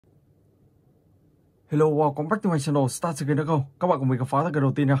Hello, welcome back to my channel. Start again được không? Các bạn cùng mình khám phá cái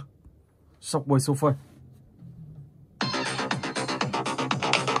đầu tiên nha. Subway Surfer.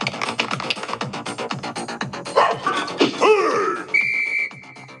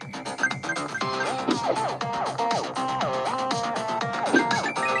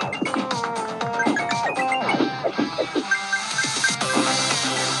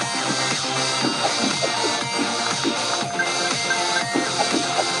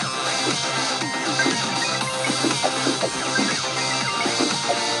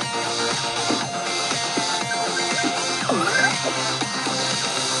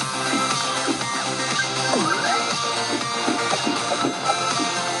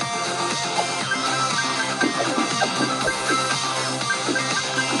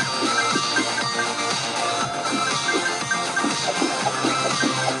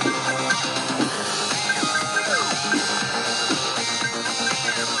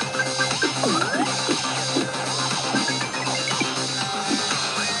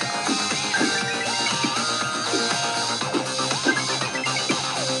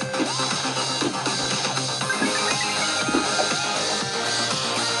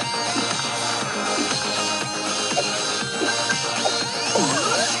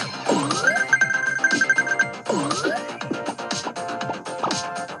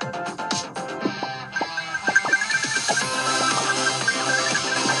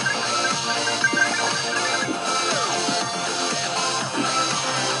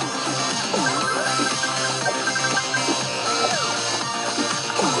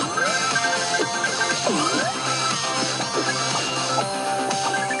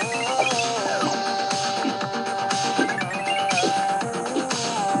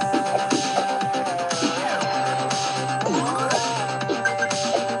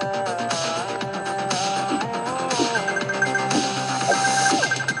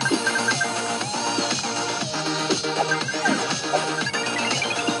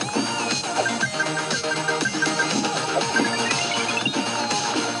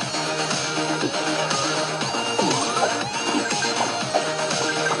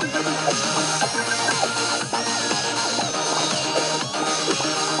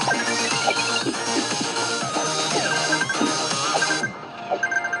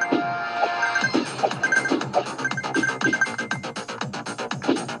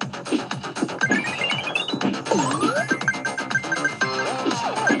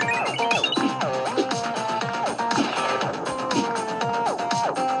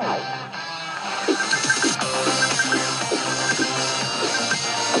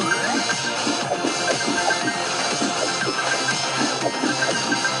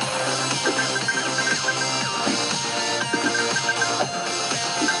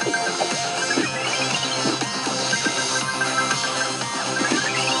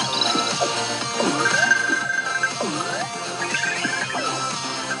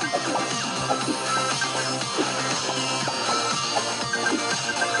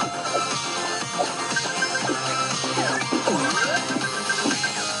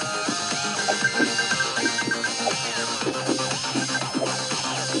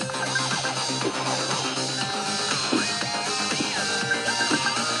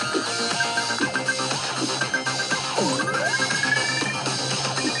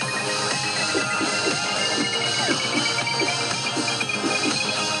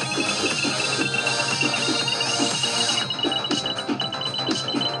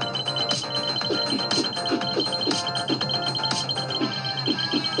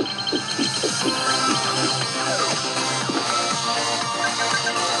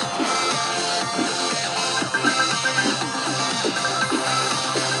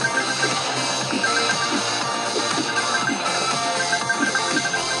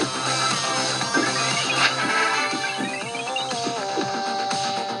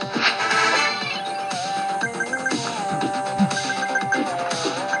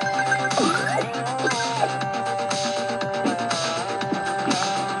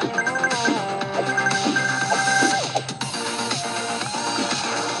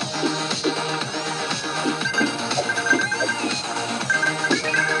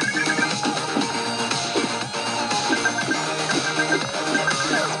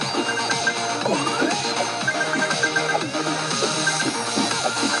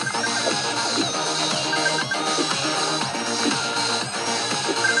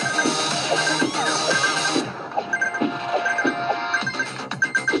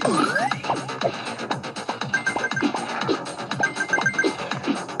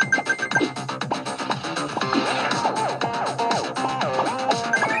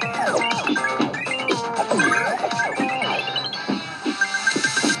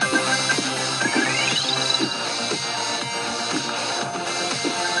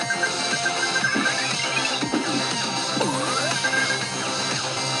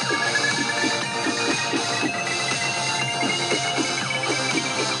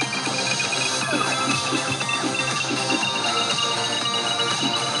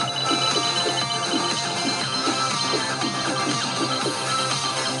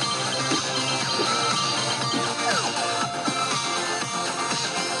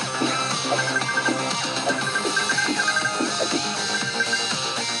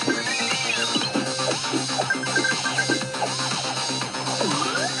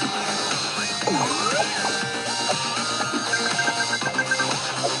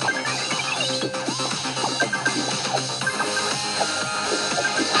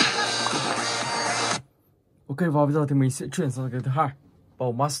 Ok, và bây giờ thì mình sẽ chuyển sang cái thứ hai,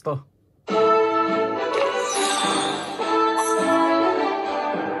 Bowmaster.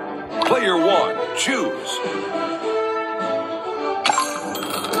 Player one, choose.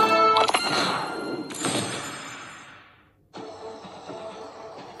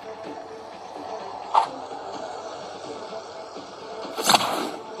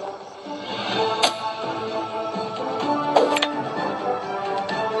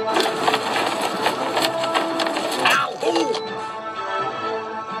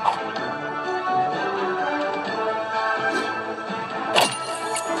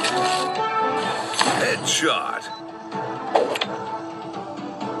 Headshot.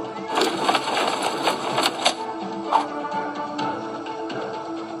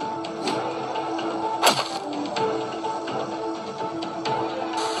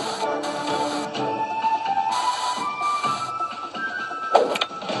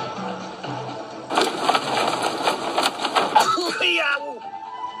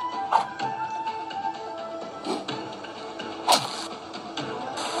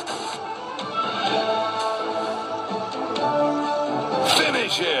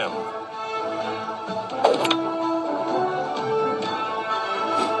 Finish him.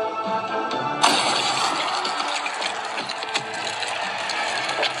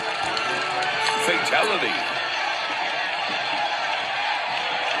 Fatality.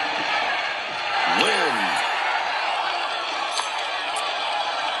 Win.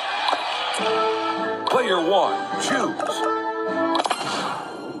 Player one, choose.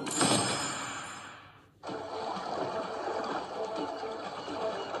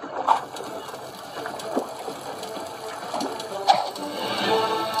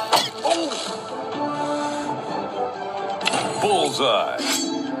 Bullseye.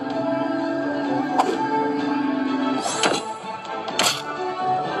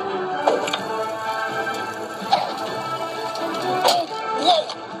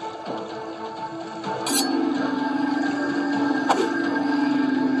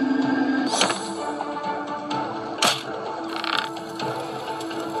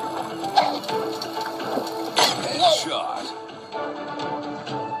 Headshot.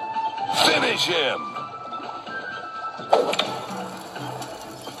 Finish him.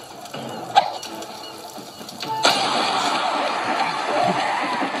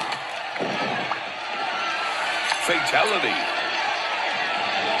 Fatality.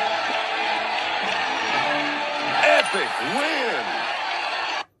 Epic win.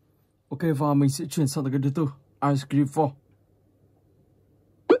 Ok, và mình sẽ chuyển sang cái thứ tư, Ice Cream 4.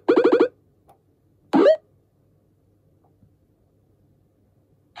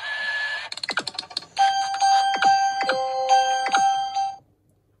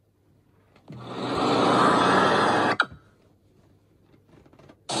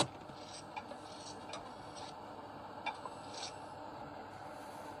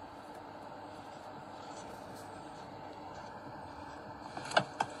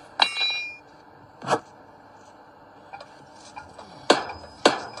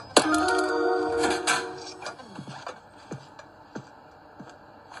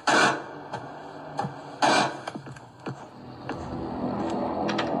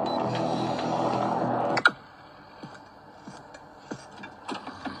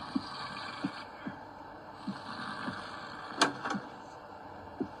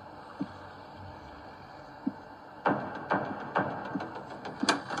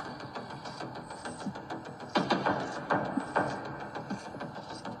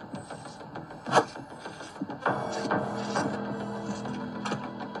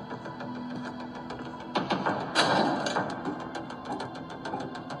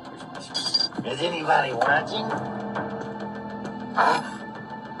 Is anybody watching?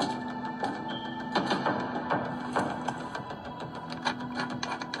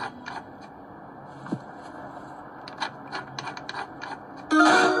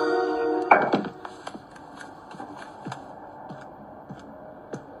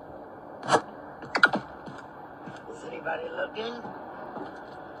 Is anybody looking?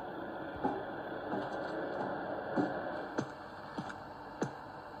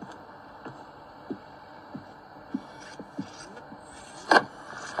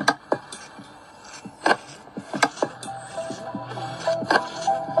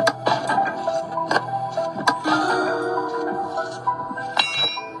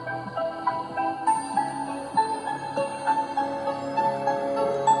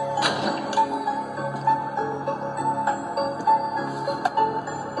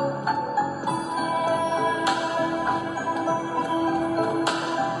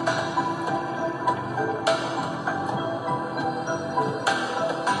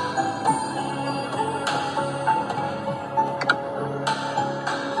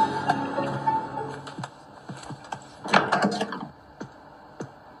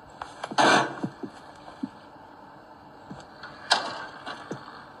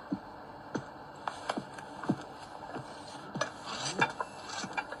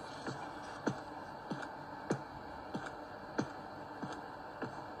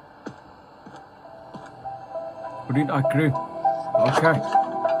 Green Ice Cream. Ok.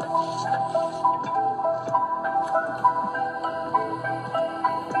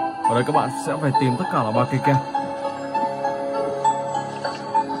 Ở đây các bạn sẽ phải tìm tất cả là 3 cây kem.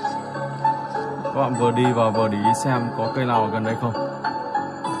 Các bạn vừa đi và vừa để ý xem có cây nào ở gần đây không.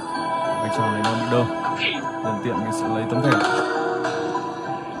 Anh chàng này nó bị đơ, nhân tiện mình sẽ lấy tấm thẻ.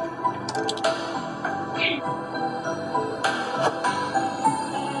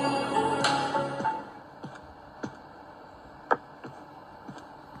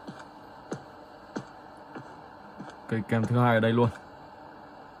 Cây kem thứ hai ở đây luôn.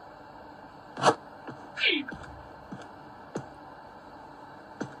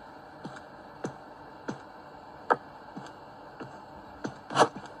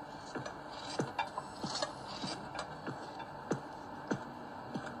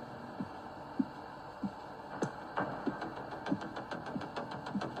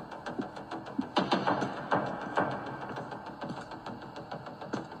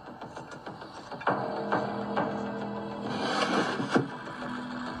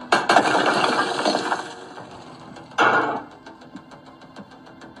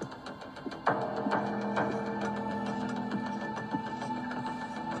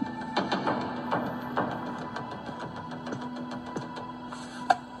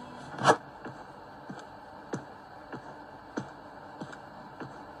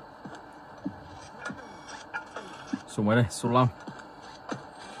 Số mấy đây? Số 5.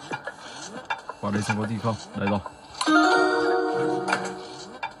 Vào đây xem có gì không? Đây rồi.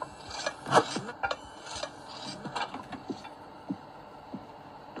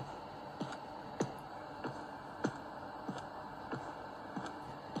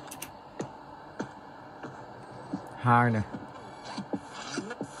 Hai này.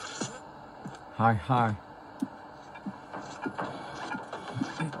 22.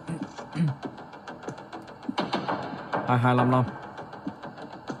 2255.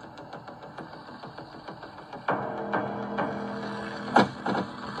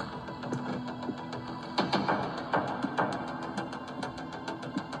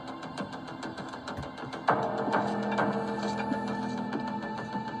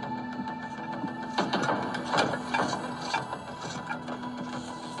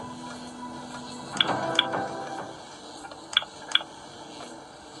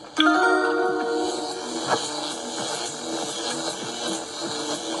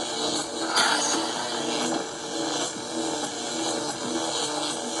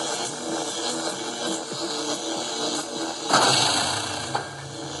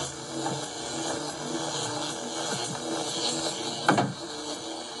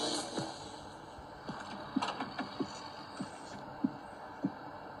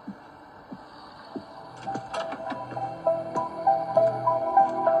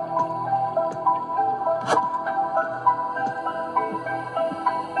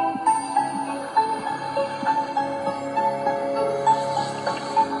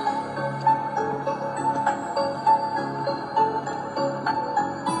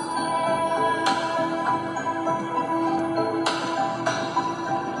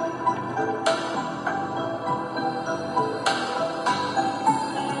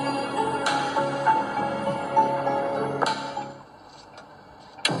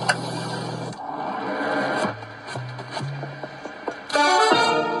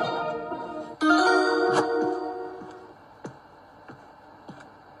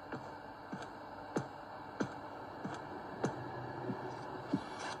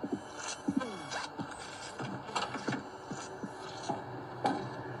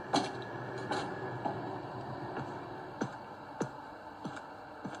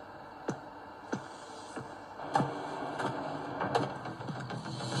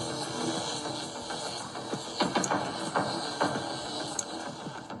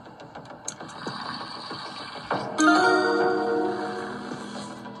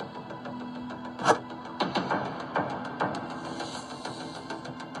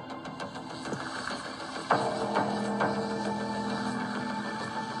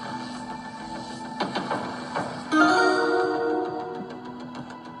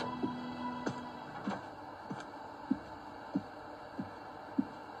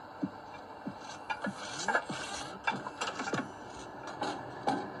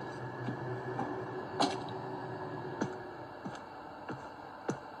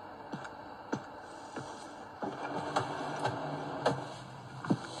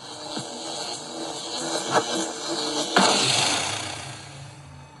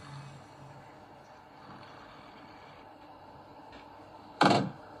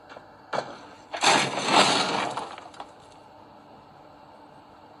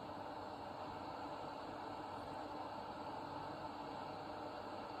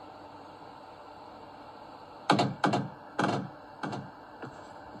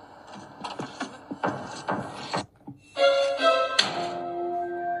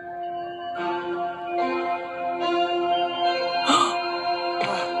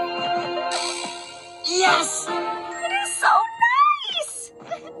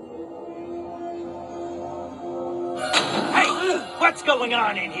 going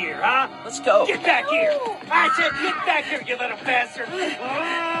on in here, huh? Let's go. Get back here! I said get back here, you little bastard!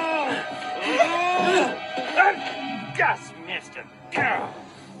 Just missed him.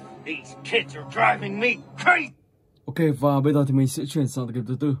 These kids are driving me crazy. Ok, và bây giờ thì mình sẽ chuyển sang tập game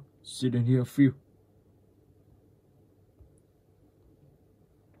thứ tư. Siren here few.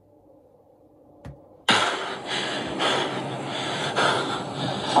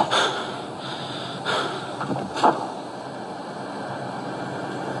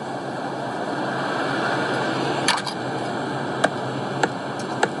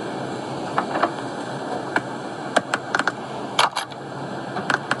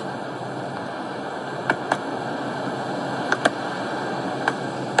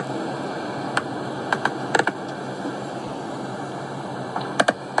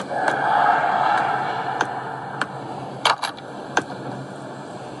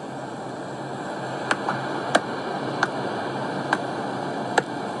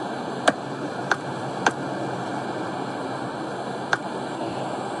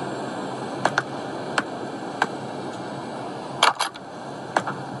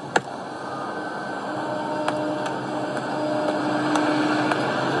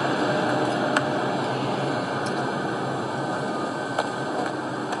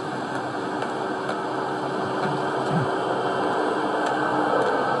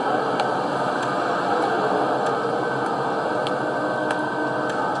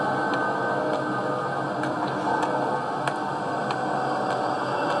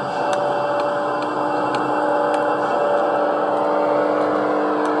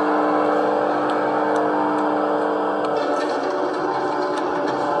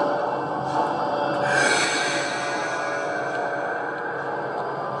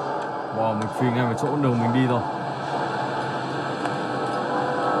 Wow, mình phi ngay vào chỗ đường mình đi rồi.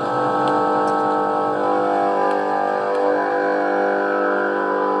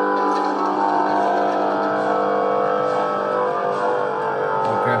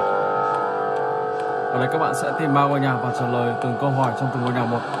 Ok. Ở đây các bạn sẽ tìm 3 ngôi nhà và trả lời từng câu hỏi trong từng ngôi nhà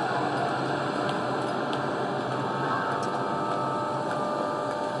một.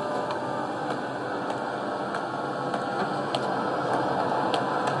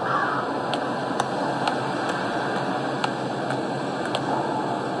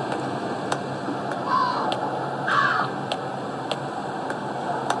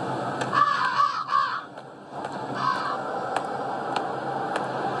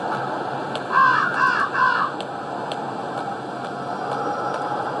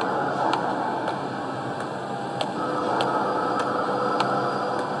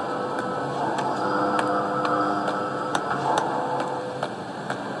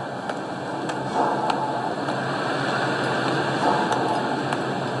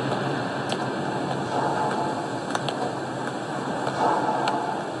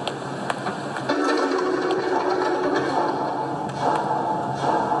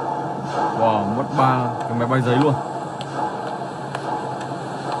 Wow, mất 3 cái máy bay giấy luôn.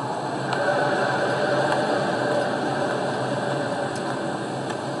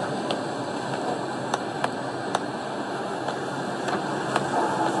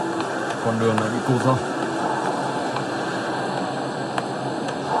 Con đường lại bị cụt rồi.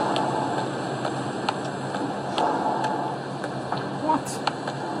 What?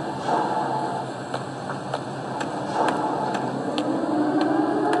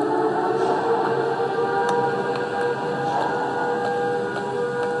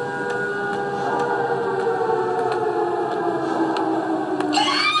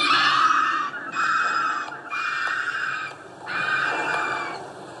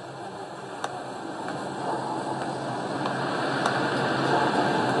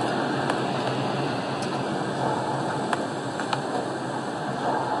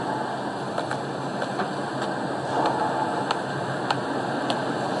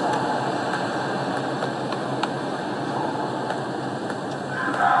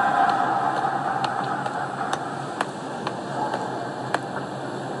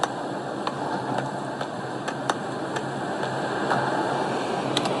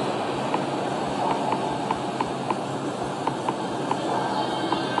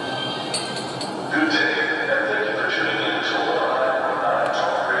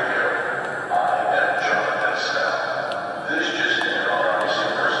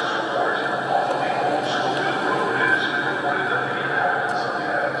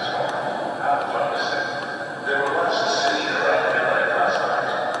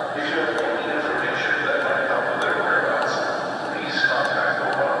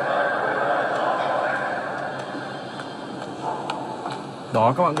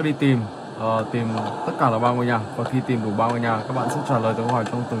 Đó, các bạn cứ đi tìm tìm tất cả là 3 ngôi nhà, và khi tìm đủ 3 ngôi nhà các bạn sẽ trả lời câu hỏi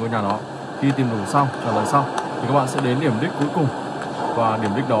trong từng ngôi nhà đó. Khi tìm đủ xong, trả lời xong thì các bạn sẽ đến điểm đích cuối cùng, và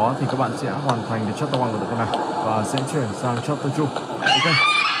điểm đích đó thì các bạn sẽ hoàn thành được chapter 1 của tựa này và sẽ chuyển sang chapter 2. Ok.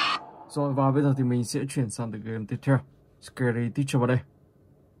 Rồi, và bây giờ thì mình sẽ chuyển sang tựa game tiếp theo, Scary Teacher vào đây.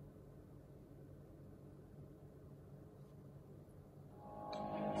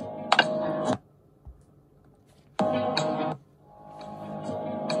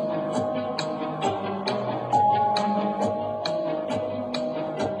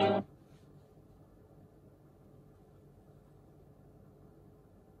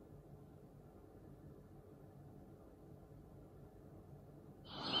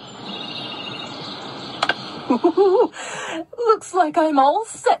 Looks like I'm all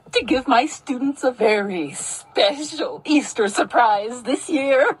set to give my students a very special Easter surprise this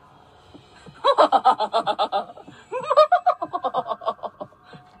year.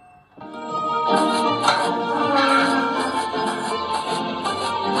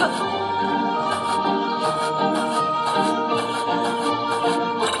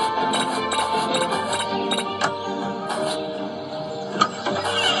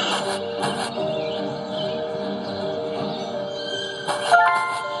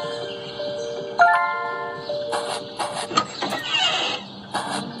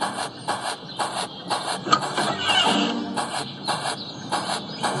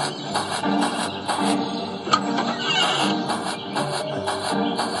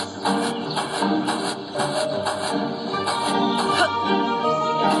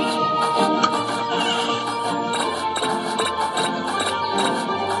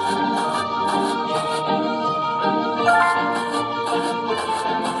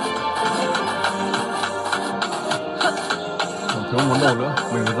 Thiếu món đồ nữa,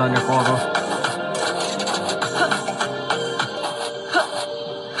 mình phải ra nhà kho thôi.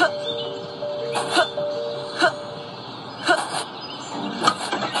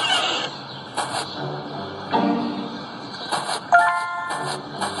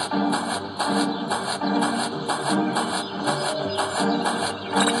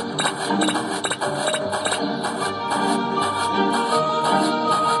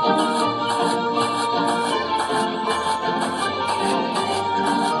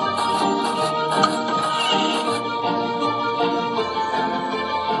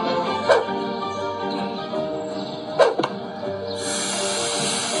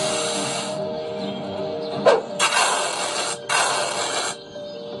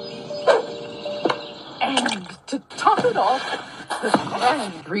 To top it off, the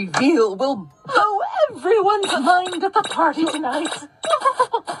grand reveal will blow everyone's mind at the party tonight.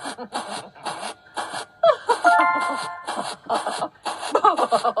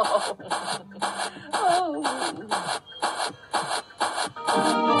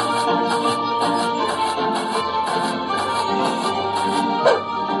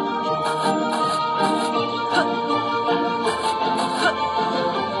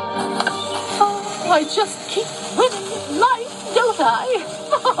 I just keep winning life, don't I?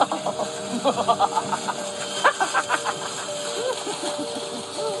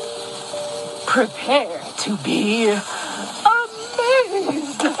 Prepare to be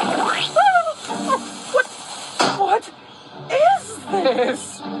amazed. What is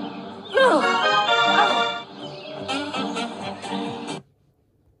this?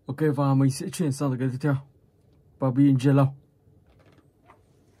 Ok, và mình sẽ chuyển sang cái tiếp theo, Barbie in Yellow.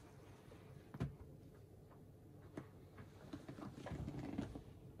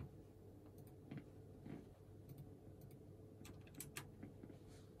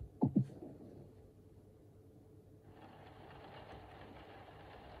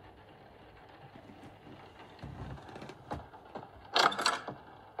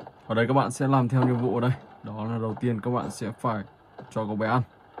 Ở đây các bạn sẽ làm theo nhiệm vụ ở đây. Đó là đầu tiên các bạn sẽ phải cho cậu bé ăn.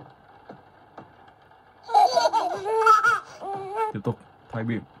 Tiếp tục thay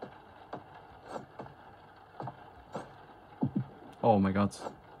bỉm. Oh my god.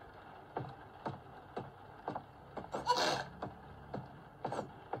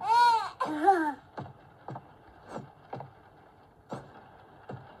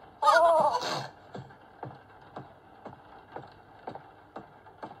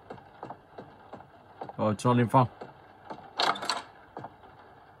 Rồi cho lên phòng.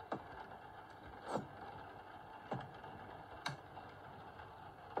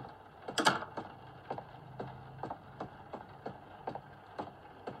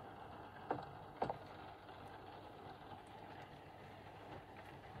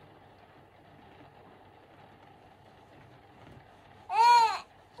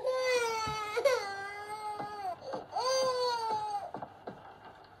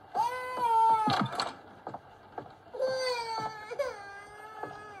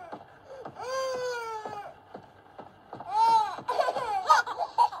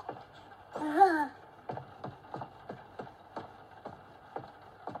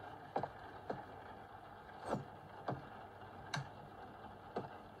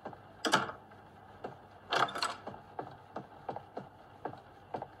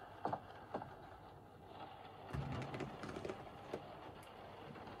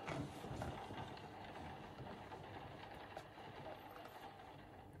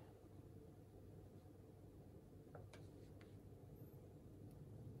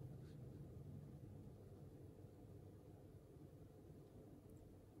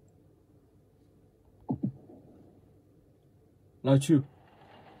 Line 2.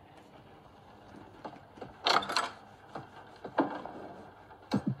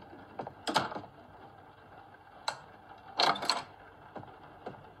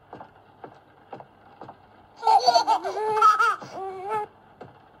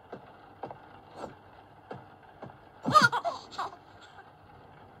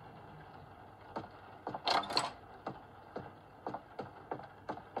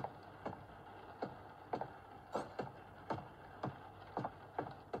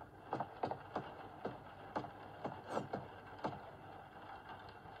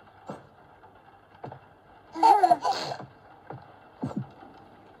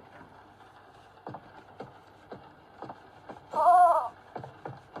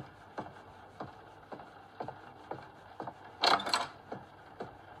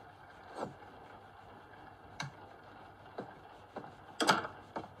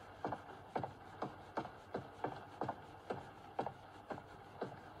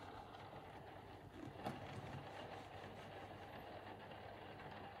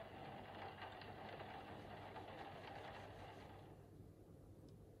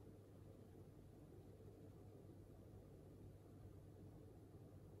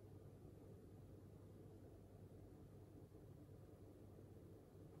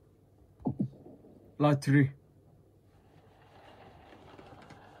 Line 3.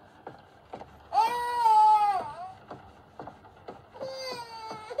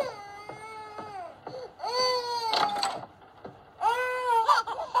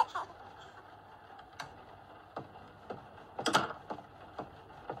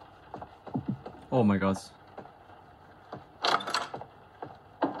 Oh my God.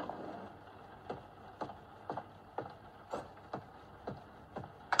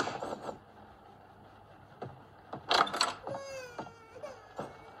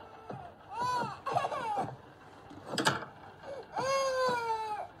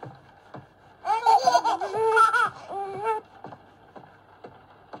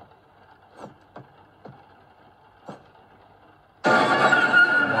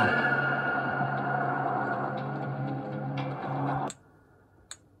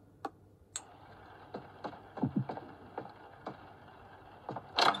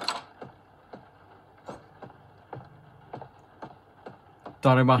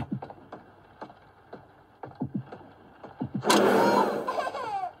 Tare ba.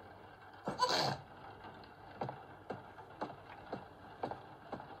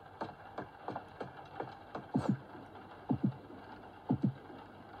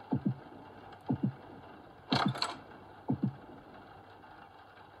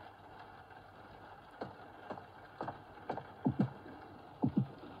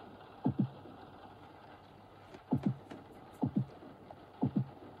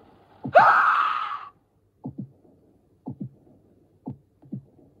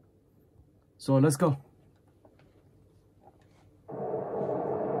 So let's go.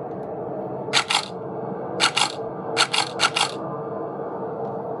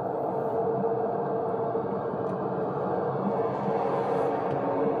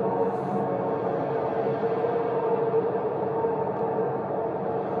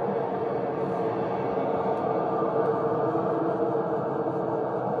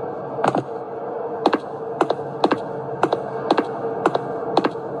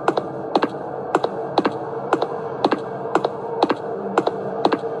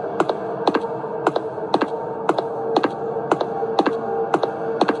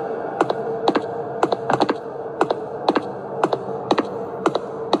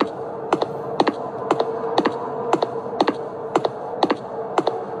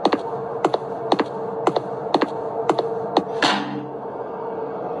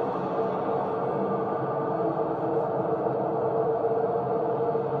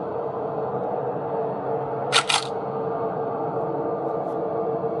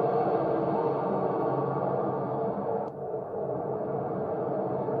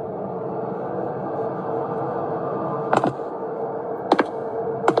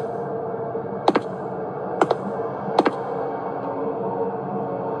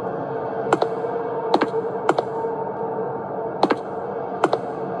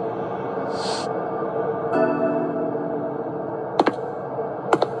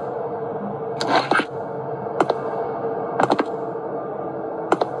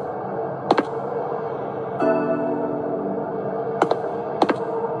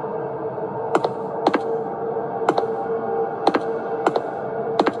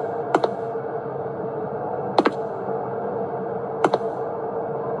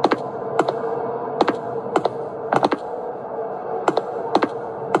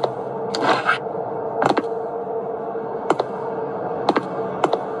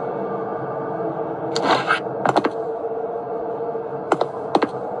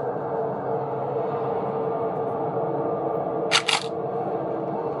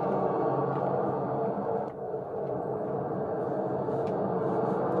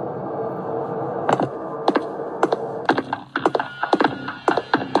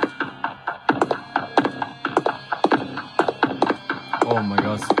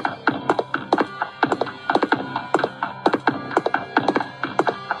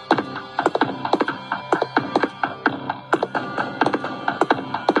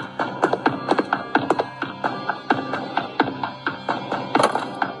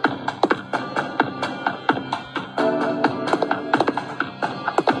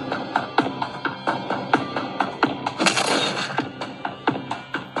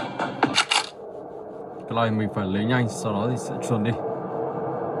 Đây mình phải lấy nhanh, sau đó thì sẽ chuồn đi.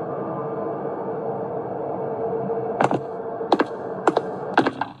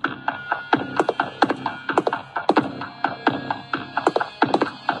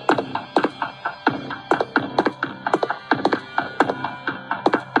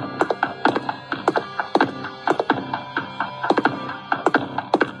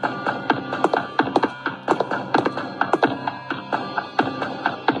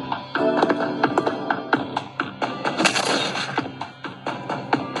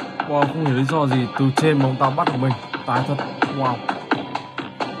 Wow, không hiểu lý do gì từ trên mà ông ta bắt được mình. Tái thật. Wow.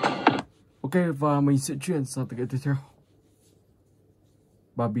 Ok, và mình sẽ chuyển sang tới cái tiếp theo.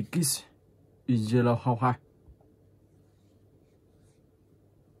 Barbie Kiss in Yellow How High.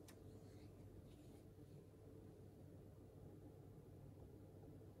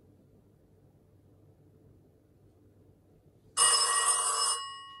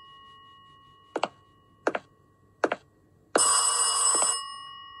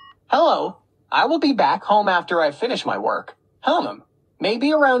 Hello. I will be back home after I finish my work. Home.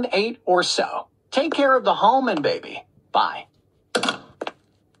 Maybe around 8 or so. Take care of the home and baby. Bye.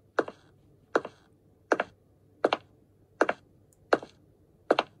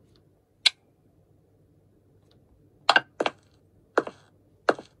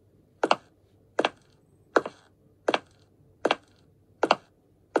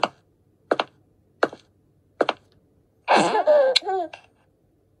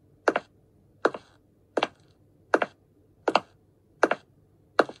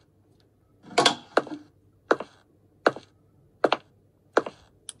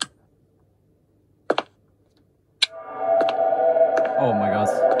 Oh my god.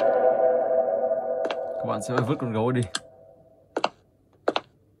 Các bạn sẽ phải vứt con gấu đi.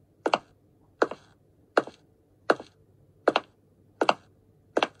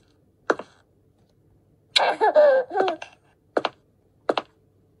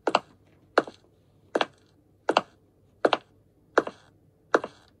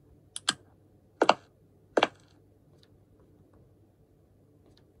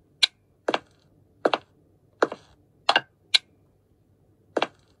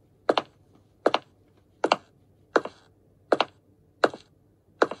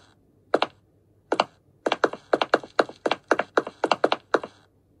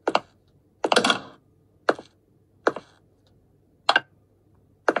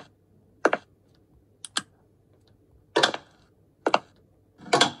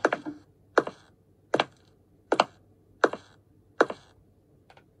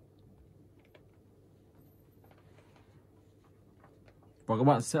 Và các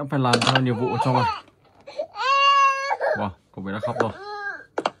bạn sẽ phải làm theo nhiệm vụ ở trong này. Wow, cậu bé đã khóc rồi.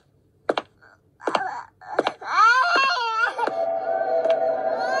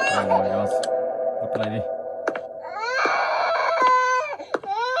 Oh my god. Vứt cái này đi.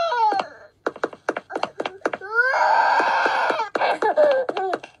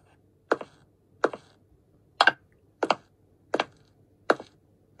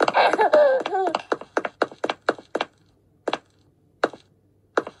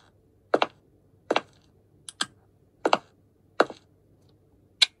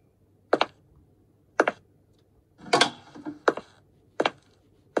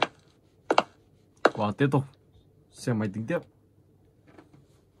 Và tiếp tục xem máy tính tiếp.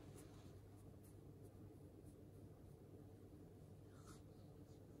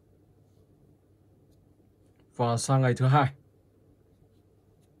 Và sang ngày thứ hai.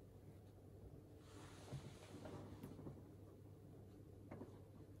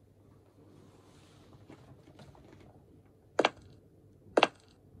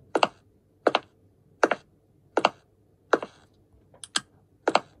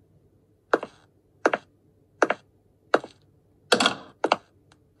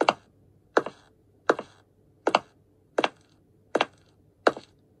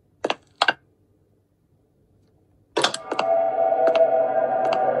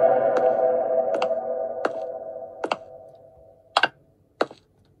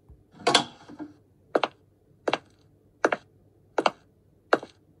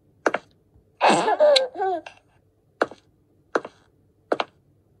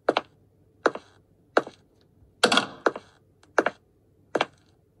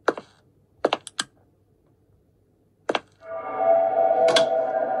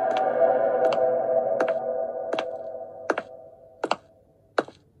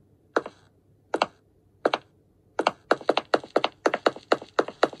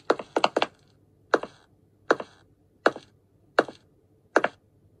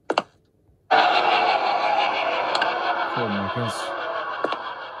 Oh my gosh.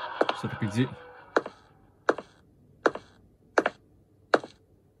 Rất là kinh dị.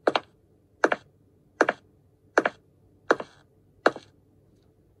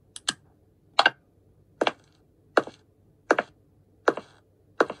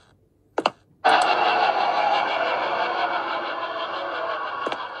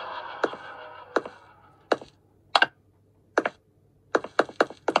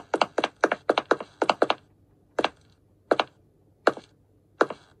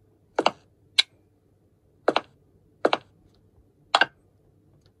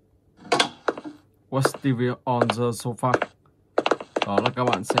 Watch TV on the sofa. Đó là các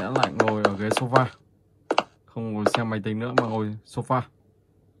bạn sẽ lại ngồi ở ghế sofa, không ngồi xem máy tính nữa mà ngồi sofa.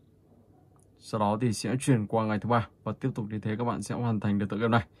 Sau đó thì sẽ chuyển qua ngày thứ ba và tiếp tục như thế các bạn sẽ hoàn thành được tựa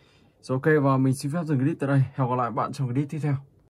game này. Rồi ok, và mình xin phép dừng clip tại đây. Hẹn gặp lại bạn trong clip tiếp theo.